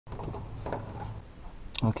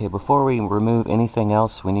Okay, before we remove anything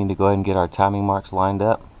else, we need to go ahead and get our timing marks lined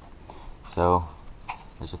up. So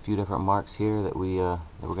there's a few different marks here that we're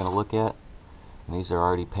going to look at. And these are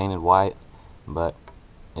already painted white, but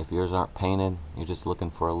if yours aren't painted, you're just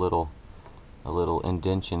looking for a little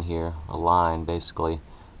indentation here, a line basically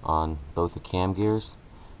on both the cam gears.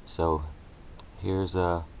 So here's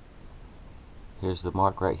the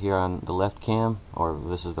mark right here on the left cam, or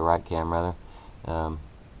this is the right cam rather.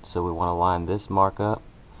 So we want to line this mark up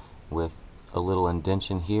with a little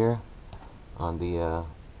indentation here on the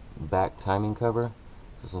back timing cover.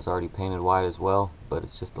 This one's already painted white as well, but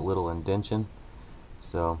it's just a little indentation.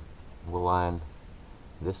 So we'll line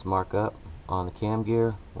this mark up on the cam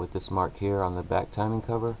gear with this mark here on the back timing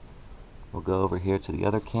cover. We'll go over here to the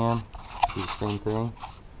other cam, do the same thing.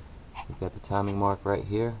 We've got the timing mark right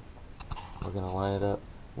here. We're going to line it up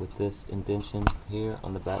with this indentation here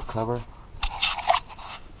on the back cover.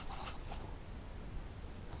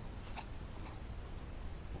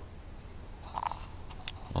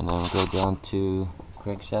 And then we'll go down to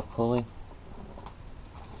crankshaft pulley.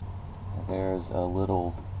 There's a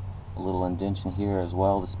little indentation here as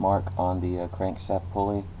well, this mark on the crankshaft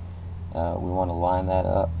pulley. We want to line that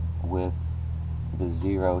up with the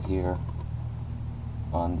 0 here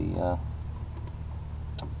on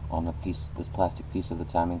the piece, this plastic piece of the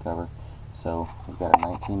timing cover. So we've got a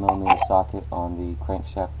 19mm socket on the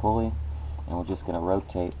crankshaft pulley, and we're just going to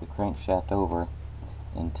rotate the crankshaft over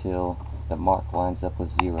until the mark lines up with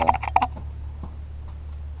 0.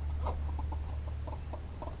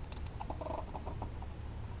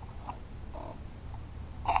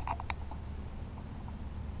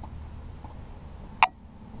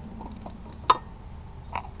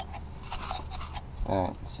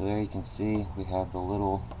 Alright, so there you can see we have the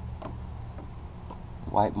little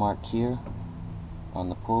white mark here on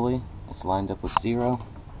the pulley. It's lined up with 0.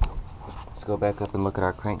 Let's go back up and look at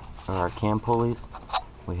our cam pulleys.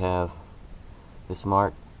 We have this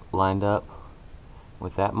mark lined up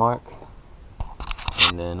with that mark,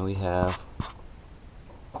 and then we have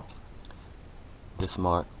this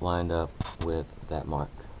mark lined up with that mark.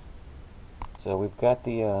 So we've got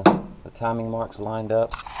the timing marks lined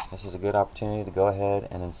up. This is a good opportunity to go ahead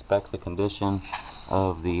and inspect the condition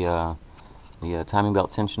of the timing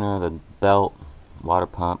belt tensioner, the belt, water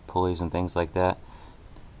pump, pulleys, and things like that.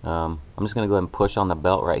 I'm just going to go ahead and push on the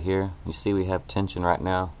belt right here. You see we have tension right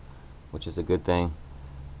now, which is a good thing.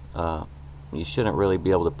 You shouldn't really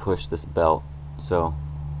be able to push this belt. So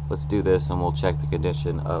let's do this and we'll check the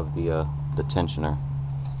condition of the tensioner.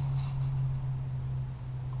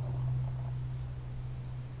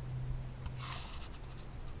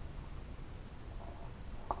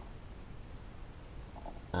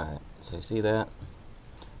 Alright, so you see that?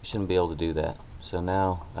 You shouldn't be able to do that. So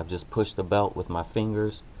now I've just pushed the belt with my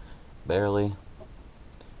fingers, barely,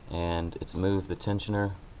 and it's moved the tensioner.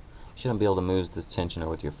 You shouldn't be able to move the tensioner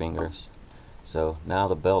with your fingers. So now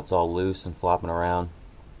the belt's all loose and flopping around.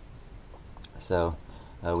 So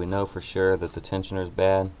we know for sure that the tensioner is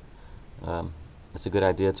bad. It's a good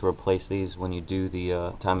idea to replace these when you do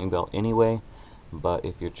the timing belt anyway, but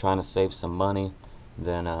if you're trying to save some money,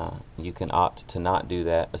 then you can opt to not do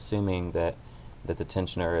that, assuming that the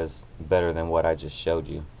tensioner is better than what I just showed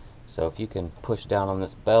you. So if you can push down on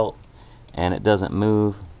this belt and it doesn't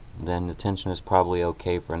move, then the tensioner is probably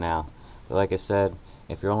okay for now. But like I said,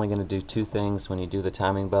 if you're only going to do 2 things when you do the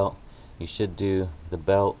timing belt, you should do the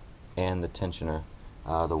belt and the tensioner.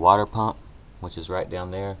 The water pump, which is right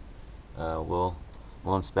down there, we'll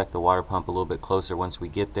inspect the water pump a little bit closer once we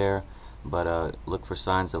get there, but look for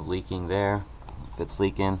signs of leaking there. If it's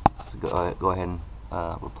leaking, so go ahead and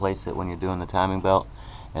replace it when you're doing the timing belt,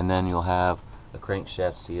 and then you'll have a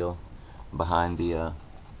crankshaft seal behind the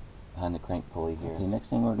crank pulley here. Okay, next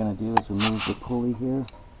thing we're going to do is remove the pulley here,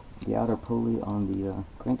 the outer pulley on the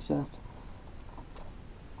crankshaft.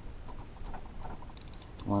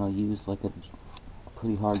 Want to use like a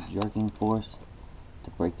pretty hard jerking force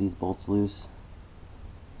to break these bolts loose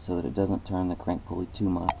so that it doesn't turn the crank pulley too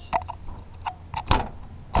much.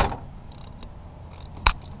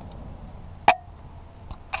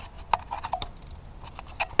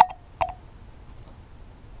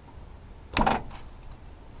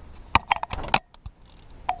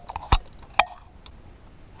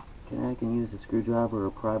 I can use a screwdriver or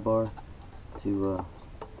a pry bar to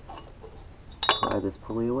pry this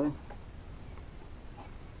pulley away.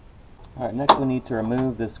 Alright, next we need to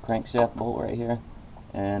remove this crankshaft bolt right here,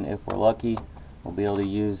 and if we're lucky we'll be able to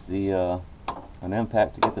use the an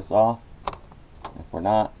impact to get this off. If we're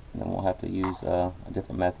not, then we'll have to use a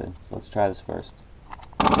different method. So let's try this first.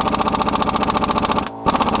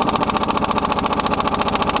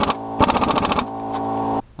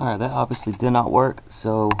 Alright, that obviously did not work,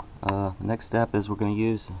 so the next step is we're going to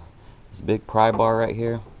use this big pry bar right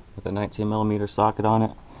here with a 19mm socket on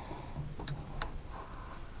it.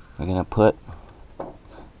 We're going to put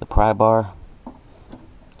the pry bar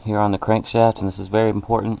here on the crankshaft, and this is very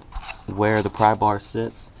important where the pry bar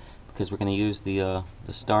sits, because we're going to use the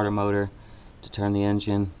starter motor to turn the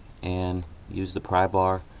engine and use the pry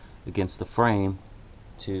bar against the frame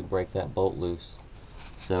to break that bolt loose.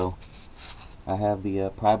 So I have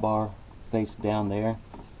the pry bar face down there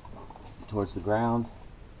towards the ground.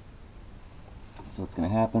 So what's going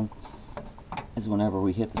to happen is whenever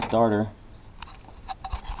we hit the starter,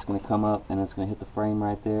 it's going to come up and it's going to hit the frame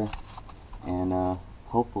right there and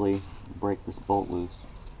hopefully break this bolt loose.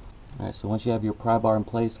 Alright, so once you have your pry bar in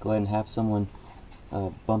place, go ahead and have someone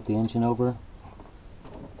bump the engine over.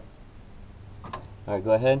 Alright,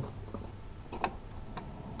 go ahead.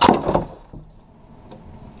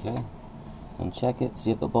 Okay, and check it, see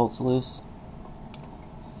if the bolt's loose.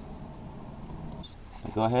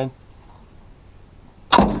 Go ahead.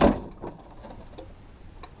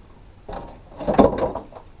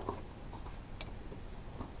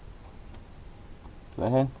 Go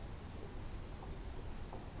ahead.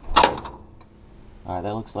 Alright,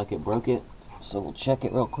 that looks like it broke it, so we'll check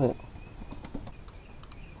it real quick.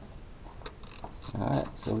 Alright,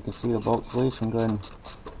 so we can see the bolt's loose. We can go ahead and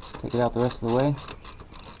take it out the rest of the way.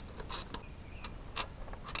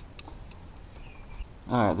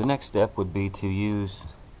 Alright, the next step would be to use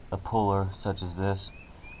a puller such as this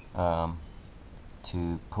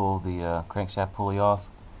to pull the crankshaft pulley off.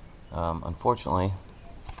 Unfortunately,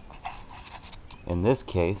 in this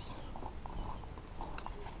case,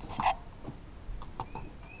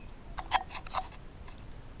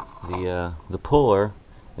 the puller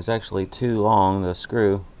is actually too long. The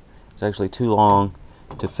screw is actually too long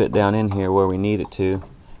to fit down in here where we need it to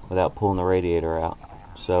without pulling the radiator out.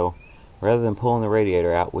 So rather than pulling the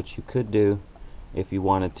radiator out, which you could do if you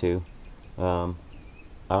wanted to, I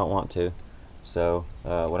don't want to. So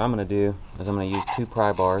what I'm going to do is I'm going to use two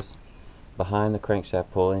pry bars behind the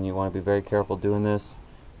crankshaft pulley, and you want to be very careful doing this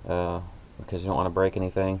because you don't want to break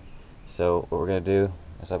anything. So what we're going to do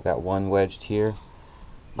is I've got one wedged here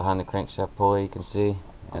behind the crankshaft pulley, you can see,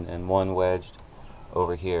 and one wedged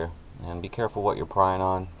over here. And be careful what you're prying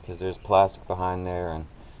on, because there's plastic behind there and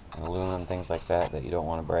aluminum, things like that you don't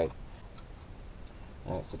want to break.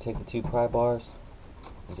 Alright, so take the two pry bars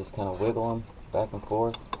and just kind of wiggle them back and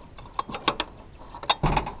forth.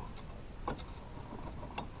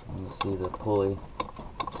 And you see the pulley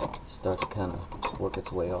start to kind of work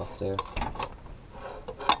its way off there.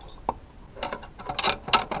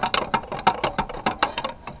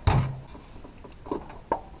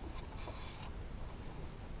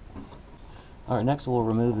 Alright, next we'll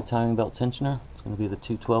remove the timing belt tensioner. It's going to be the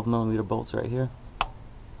two 12mm bolts right here.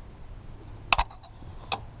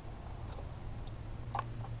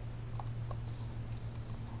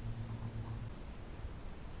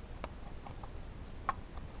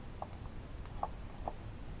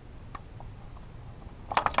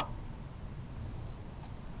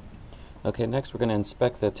 Okay, next we're going to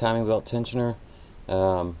inspect the timing belt tensioner.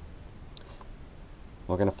 We're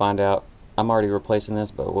going to find out, I'm already replacing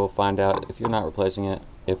this, but we'll find out if you're not replacing it,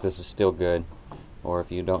 if this is still good, or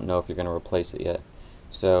if you don't know if you're going to replace it yet.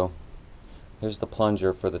 So here's the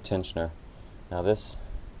plunger for the tensioner. Now this,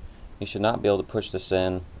 you should not be able to push this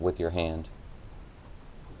in with your hand.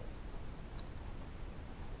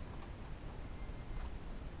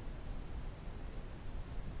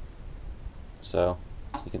 So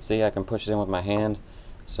you can see I can push it in with my hand,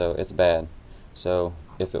 so it's bad. So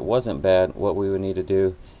if it wasn't bad, what we would need to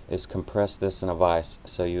do is compress this in a vise.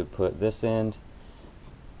 So you would put this end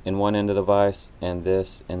in one end of the vise and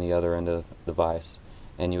this in the other end of the vise,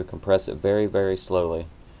 and you would compress it very, very slowly.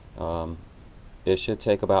 It should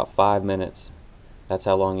take about 5 minutes. That's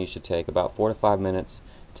how long you should take, about 4 to 5 minutes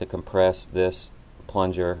to compress this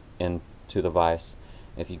plunger into the vise.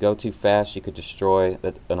 If you go too fast, you could destroy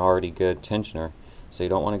an already good tensioner, so you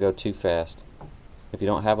don't want to go too fast. If you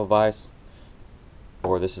don't have a vise,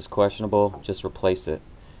 or this is questionable, just replace it.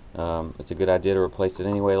 It's a good idea to replace it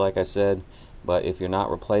anyway, like I said, but if you're not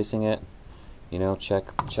replacing it, you know, check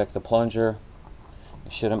the plunger.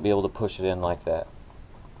 You shouldn't be able to push it in like that.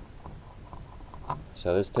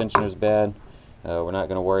 So this tensioner is bad. We're not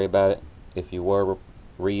going to worry about it. If you were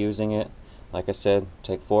reusing it, like I said,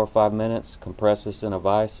 take 4 or 5 minutes, compress this in a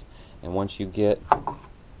vise, and once you get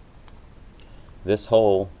this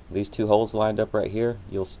hole, these two holes lined up right here,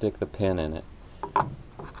 you'll stick the pin in it,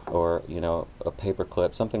 or you know, a paper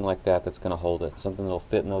clip, something like that that's going to hold it, something that'll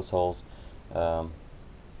fit in those holes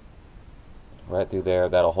right through there.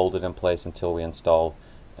 That'll hold it in place until we install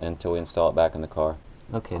until we install it back in the car.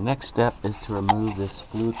 Okay, next step is to remove this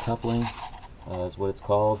fluid coupling, is what it's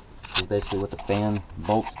called. It's basically what the fan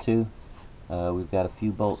bolts to. We've got a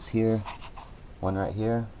few bolts here, one right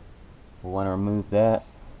here. We'll want to remove that.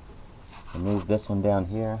 Remove this one down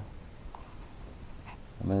here.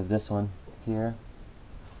 Remove this one here.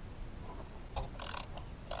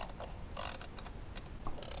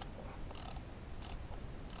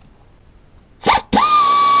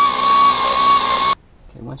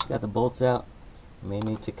 Okay, once you got the bolts out, you may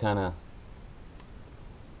need to kind of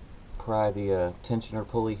pry the tensioner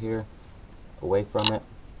pulley here away from it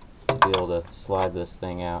to be able to slide this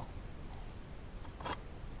thing out.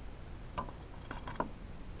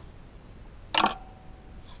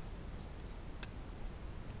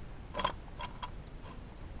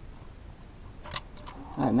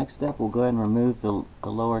 Alright, next step, we'll go ahead and remove the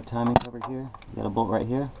lower timing cover here. You got a bolt right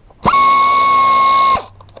here.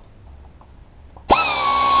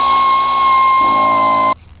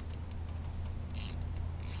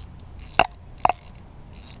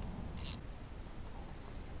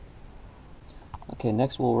 Okay,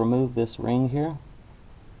 next we'll remove this ring here.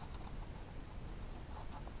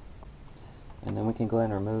 And then we can go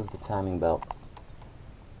ahead and remove the timing belt.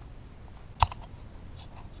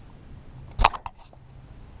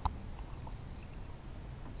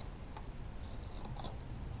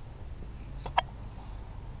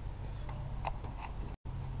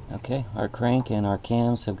 Okay, our crank and our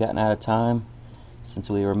cams have gotten out of time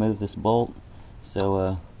since we removed this bolt,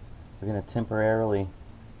 so we're going to temporarily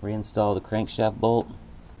reinstall the crankshaft bolt.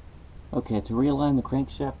 Okay, to realign the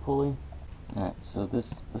crankshaft pulley, alright, so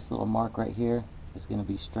this little mark right here is going to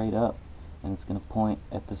be straight up, and it's going to point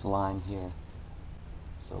at this line here.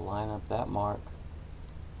 So line up that mark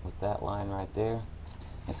with that line right there.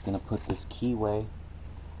 It's going to put this keyway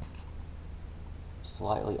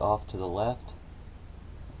slightly off to the left.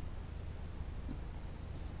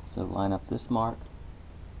 So line up this mark,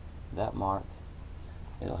 that mark.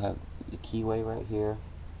 It'll have the keyway right here,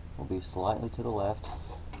 will be slightly to the left.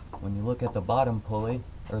 When you look at the bottom pulley,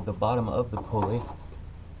 or the bottom of the pulley,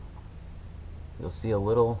 you'll see a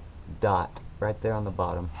little dot right there on the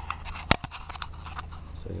bottom.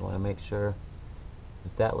 So you want to make sure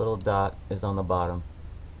that that little dot is on the bottom.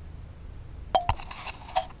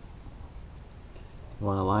 You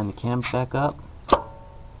want to line the cams back up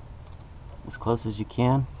as close as you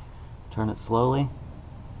can. Turn it slowly,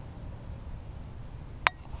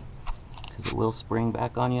 because it will spring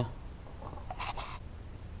back on you.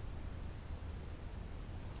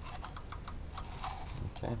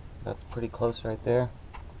 Okay, that's pretty close right there.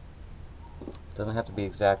 Doesn't have to be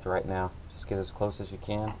exact right now. Just get as close as you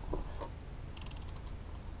can.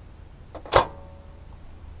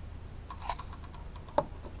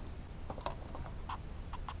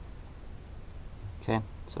 Okay,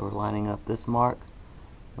 so we're lining up this mark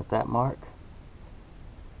with that mark.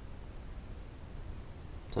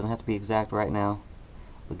 Doesn't have to be exact right now,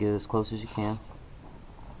 but get it as close as you can.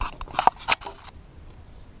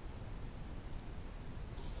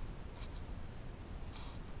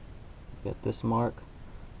 Get this mark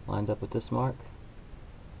lined up with this mark,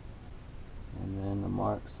 and then the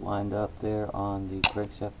marks lined up there on the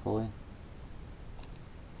crankshaft pulley.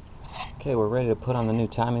 Okay, we're ready to put on the new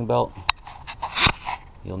timing belt.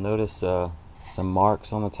 You'll notice some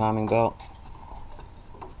marks on the timing belt.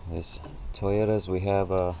 This Toyotas, we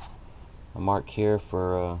have a mark here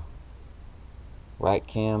for right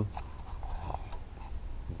cam.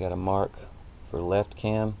 We've got a mark for left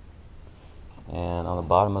cam, and on the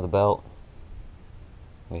bottom of the belt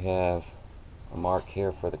we have a mark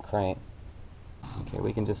here for the crank. Okay,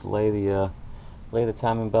 we can just lay the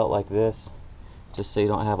timing belt like this, just so you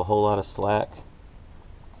don't have a whole lot of slack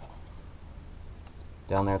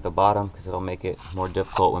down there at the bottom, because it'll make it more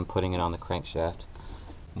difficult when putting it on the crankshaft.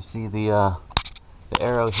 You see the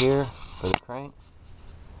arrow here for the crank?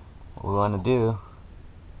 What we want to do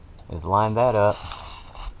is line that up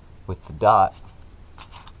with the dot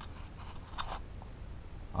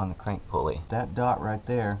on the crank pulley. That dot right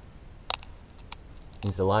there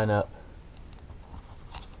needs to line up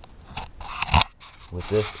with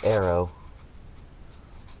this arrow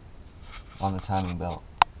on the timing belt.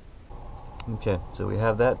 Okay, so we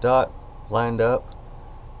have that dot lined up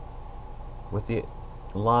with the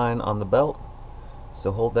line on the belt.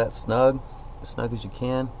 So hold that snug, as snug as you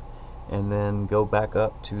can, and then go back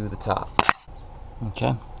up to the top.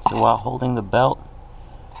 Okay, so while holding the belt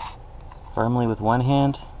firmly with one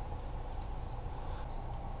hand,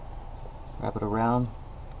 wrap it around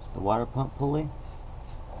the water pump pulley,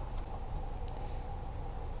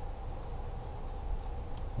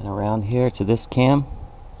 and around here to this cam.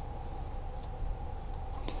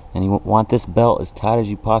 And you want this belt as tight as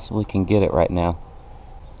you possibly can get it right now.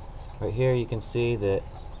 Right here you can see that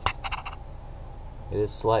it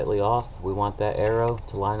is slightly off. We want that arrow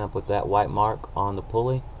to line up with that white mark on the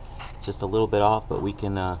pulley. It's just a little bit off, but we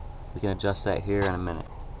can adjust that here in a minute.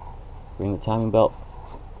 Bring the timing belt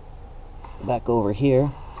back over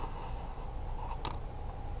here.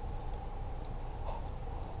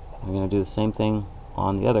 We're going to do the same thing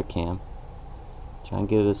on the other cam. Try and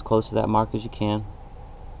get it as close to that mark as you can.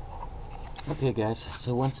 Okay guys,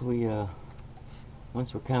 so once we're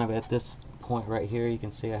kind of at this point right here, you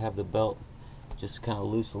can see I have the belt just kind of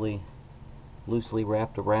loosely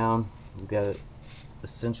wrapped around. We've got it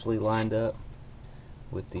essentially lined up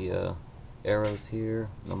with the arrows here,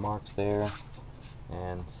 the marks there,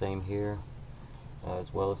 and same here,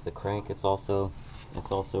 as well as the crank. It's also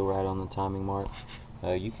right on the timing mark.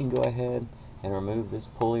 You can go ahead and remove this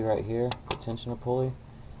pulley right here, the tensioner pulley.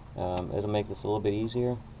 It'll make this a little bit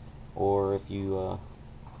easier. Or if you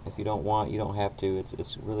don't want, you don't have to.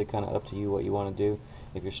 It's really kind of up to you what you want to do.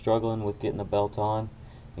 If you're struggling with getting the belt on,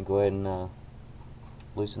 you go ahead and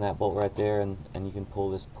loosen that bolt right there, and you can pull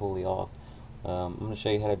this pulley off. I'm going to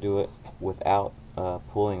show you how to do it without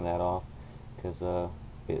pulling that off, because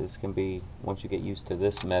this can be, once you get used to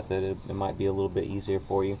this method, it might be a little bit easier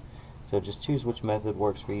for you. So just choose which method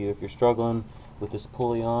works for you. If you're struggling with this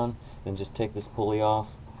pulley on, then just take this pulley off,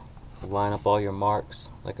 line up all your marks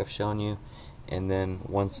like I've shown you, and then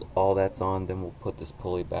once all that's on, then we'll put this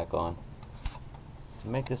pulley back on. To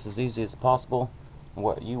make this as easy as possible,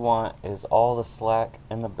 what you want is all the slack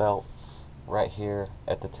in the belt right here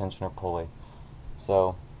at the tensioner pulley.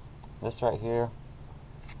 So this right here,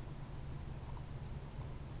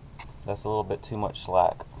 that's a little bit too much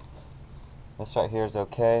slack. This right here is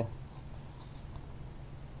okay,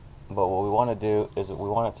 but what we want to do is we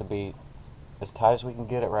want it to be as tight as we can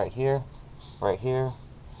get it right here,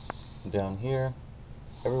 down here.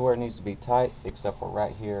 Everywhere it needs to be tight except for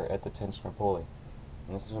right here at the tensioner pulley.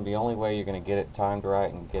 And this is going to be the only way you're going to get it timed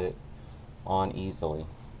right and get it on easily.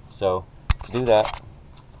 So to do that,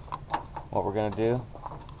 what we're going to do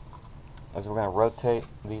is we're going to rotate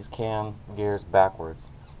these cam gears backwards,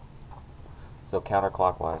 so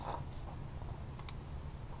counterclockwise.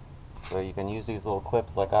 So you can use these little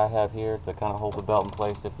clips like I have here to kind of hold the belt in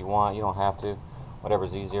place if you want. You don't have to,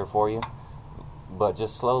 whatever's easier for you, but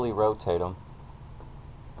just slowly rotate them.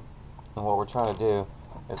 And what we're trying to do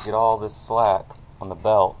is get all this slack on the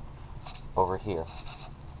belt over here.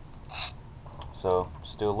 So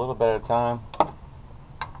just do a little bit at a time.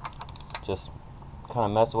 Just kind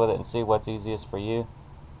of mess with it and see what's easiest for you.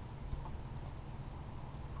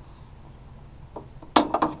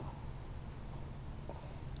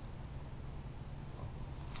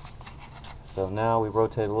 So now we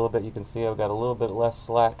rotate a little bit. You can see I've got a little bit less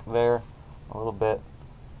slack there, a little bit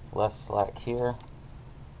less slack here.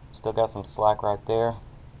 Still got some slack right there.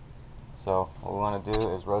 So what we want to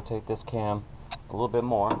do is rotate this cam a little bit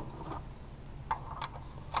more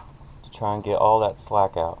to try and get all that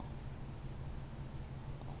slack out.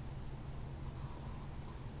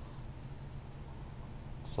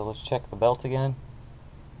 So let's check the belt again.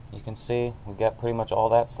 You can see we got pretty much all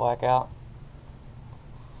that slack out.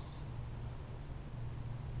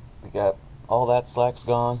 We got all that slack's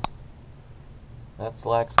gone. That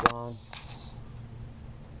slack's gone.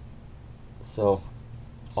 So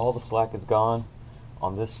all the slack is gone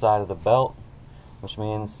on this side of the belt, which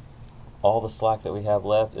means all the slack that we have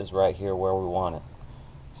left is right here where we want it.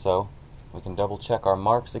 So we can double check our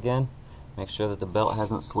marks again, make sure that the belt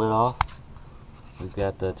hasn't slid off. We've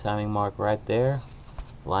got the timing mark right there,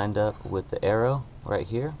 lined up with the arrow right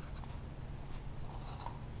here.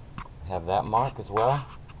 We have that mark as well,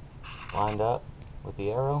 lined up with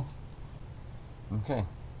the arrow. Okay,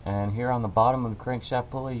 and here on the bottom of the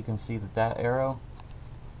crankshaft pulley, you can see that that arrow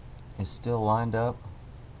is still lined up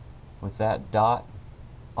with that dot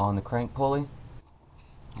on the crank pulley.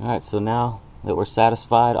 Alright, so now that we're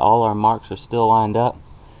satisfied, all our marks are still lined up,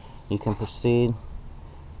 you can proceed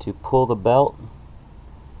to pull the belt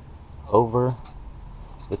over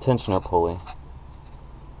the tensioner pulley.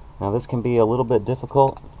 Now this can be a little bit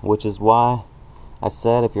difficult, which is why I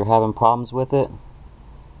said if you're having problems with it,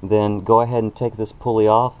 then go ahead and take this pulley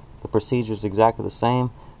off. The procedure is exactly the same.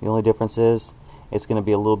 The only difference is it's going to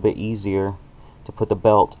be a little bit easier to put the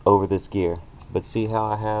belt over this gear. But see how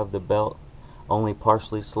I have the belt only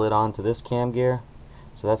partially slid onto this cam gear?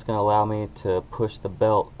 So that's going to allow me to push the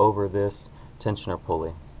belt over this tensioner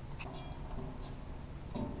pulley.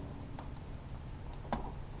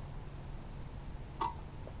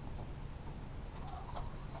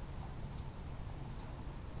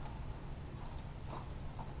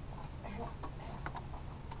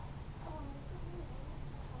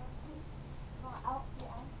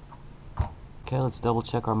 Okay, let's double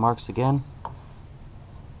check our marks again.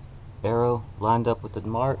 Arrow lined up with the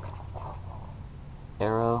mark.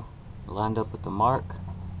 Arrow lined up with the mark.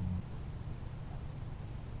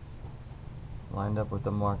 Lined up with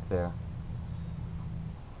the mark there.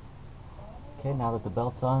 Okay, now that the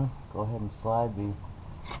belt's on, go ahead and slide the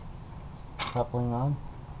coupling on.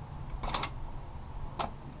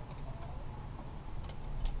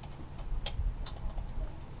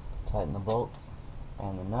 Tighten the bolts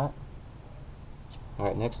and the nut.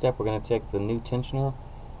 Alright, next step, we're going to take the new tensioner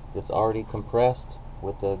that's already compressed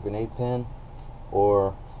with the grenade pin,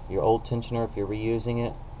 or your old tensioner if you're reusing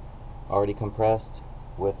it, already compressed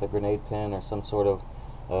with a grenade pin or some sort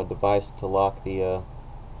of device to lock the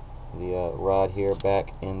rod here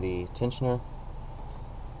back in the tensioner.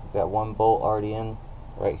 We've got one bolt already in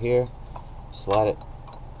right here. Slide it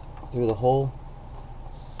through the hole.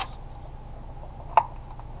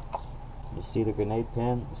 You'll see the grenade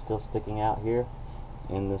pin is still sticking out here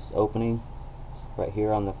in this opening right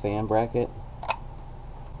here on the fan bracket.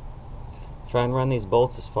 Try and run these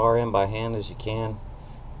bolts as far in by hand as you can.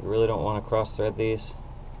 You really don't want to cross thread these,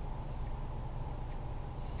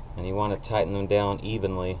 and you want to tighten them down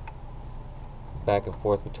evenly back and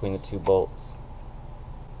forth between the two bolts.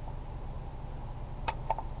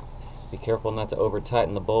 Be careful not to over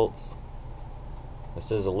tighten the bolts.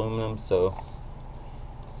 This is aluminum, so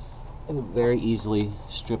it would very easily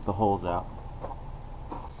strip the holes out.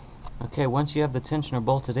 Okay, once you have the tensioner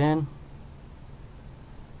bolted in,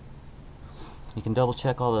 you can double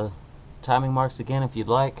check all the timing marks again if you'd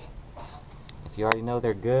like. If you already know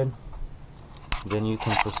they're good, then you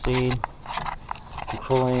can proceed to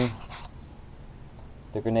pulling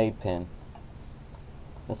the grenade pin.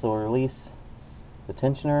 This will release the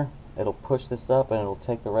tensioner, it'll push this up, and it'll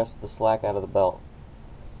take the rest of the slack out of the belt.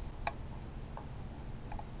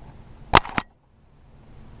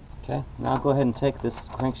 Okay, now go ahead and take this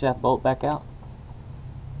crankshaft bolt back out.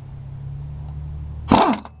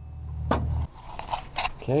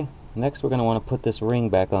 Okay, next we're going to want to put this ring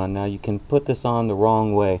back on. Now you can put this on the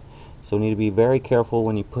wrong way, so you need to be very careful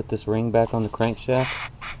when you put this ring back on the crankshaft.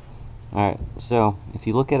 Alright, so if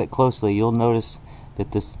you look at it closely, you'll notice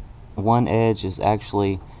that this one edge is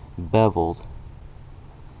actually beveled.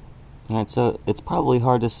 Alright, so it's probably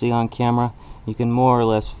hard to see on camera. You can more or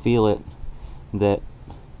less feel it, that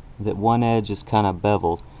one edge is kind of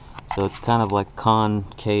beveled. So it's kind of like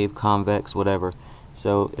concave, convex, whatever.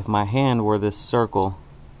 So if my hand were this circle,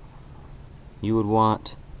 you would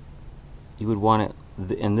want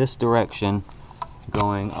it in this direction,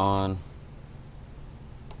 going on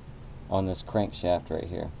this crankshaft right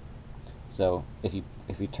here. So if you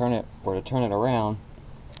turn it around,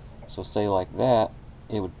 so say like that,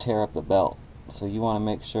 it would tear up the belt. So you want to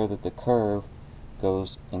make sure that the curve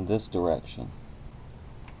goes in this direction.